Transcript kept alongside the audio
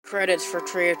Credits for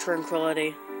Tree of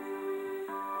Tranquility.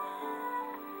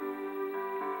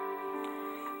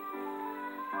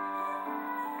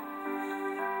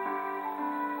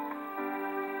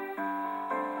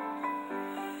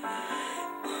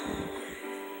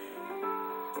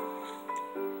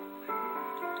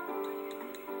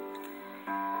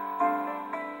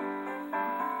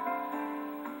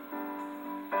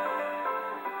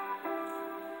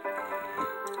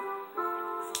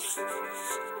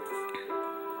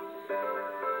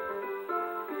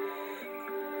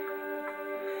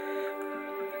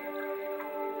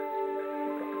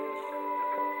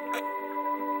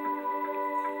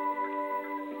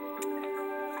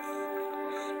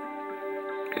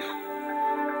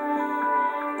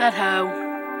 That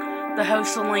hoe. The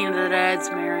host of Land of the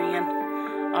Dead's Marion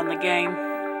on the game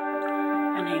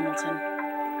in Hamilton.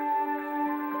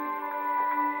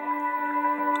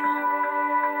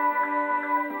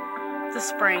 The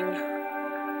spring.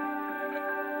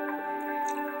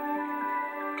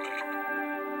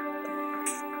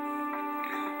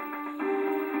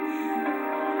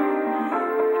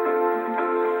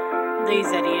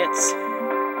 These idiots.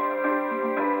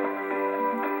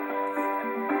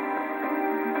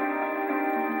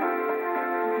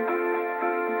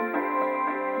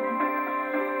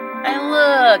 Hey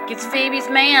look, it's Phoebe's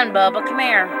man, Bubba. Come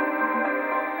here.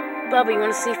 Bubba, you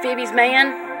want to see Phoebe's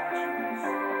man?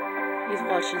 He's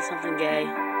watching something gay.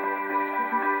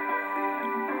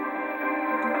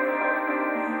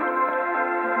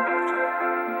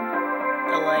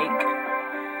 The lake.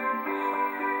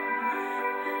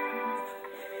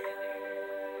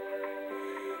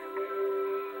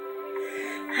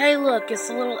 Hey look, it's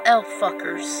the little elf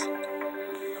fuckers.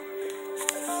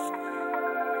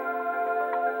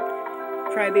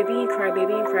 Crybaby and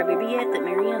crybaby and crybabyette that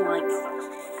Marianne likes.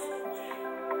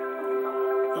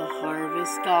 The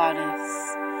harvest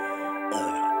goddess.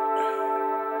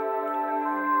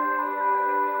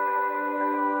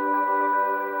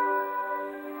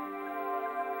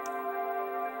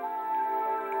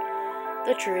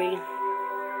 The tree.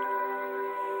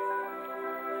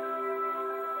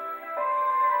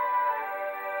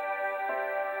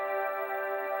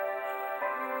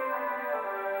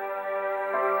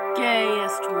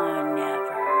 Gayest one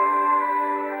ever.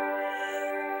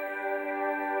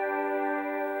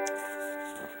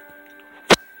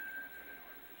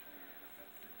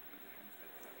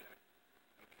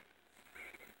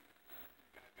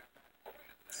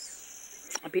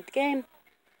 I beat the game.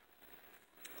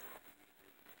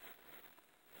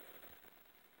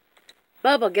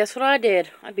 Bubba, guess what I did?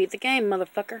 I beat the game,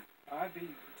 motherfucker. I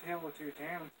beat Tale of Two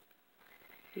Towns.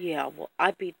 Yeah, well,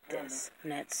 I beat this.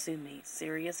 Natsumi.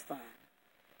 Serious fun.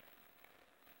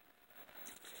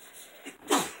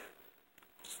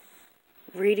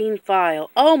 Reading file.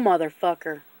 Oh,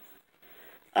 motherfucker.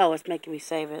 Oh, it's making me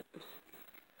save it.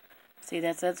 See,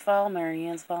 that's Ed's file,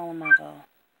 Marianne's file, and my file.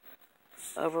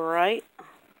 Overwrite.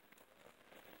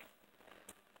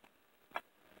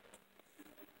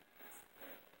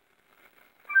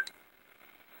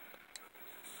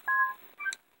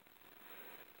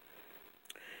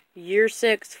 Year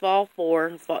 6, Fall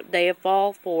 4. Day of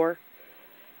Fall 4.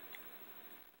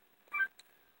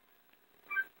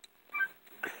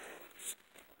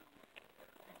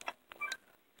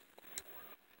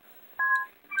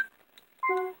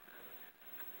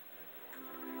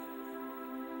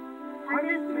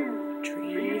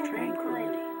 Tree of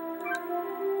Tranquility.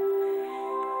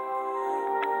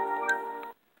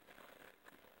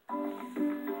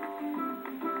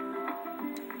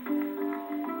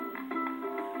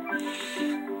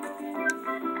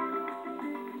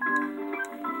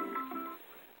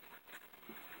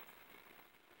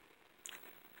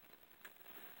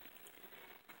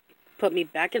 Put me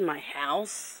back in my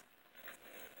house?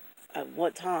 At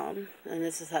what time? And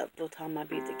this is at the time I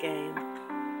beat the game.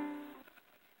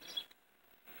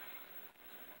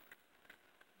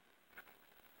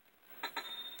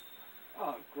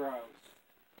 Oh, gross.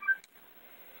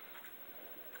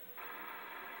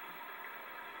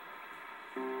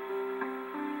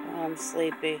 Oh, I'm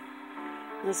sleepy.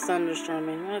 The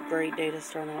thunderstorming. What a great day to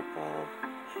start out fall.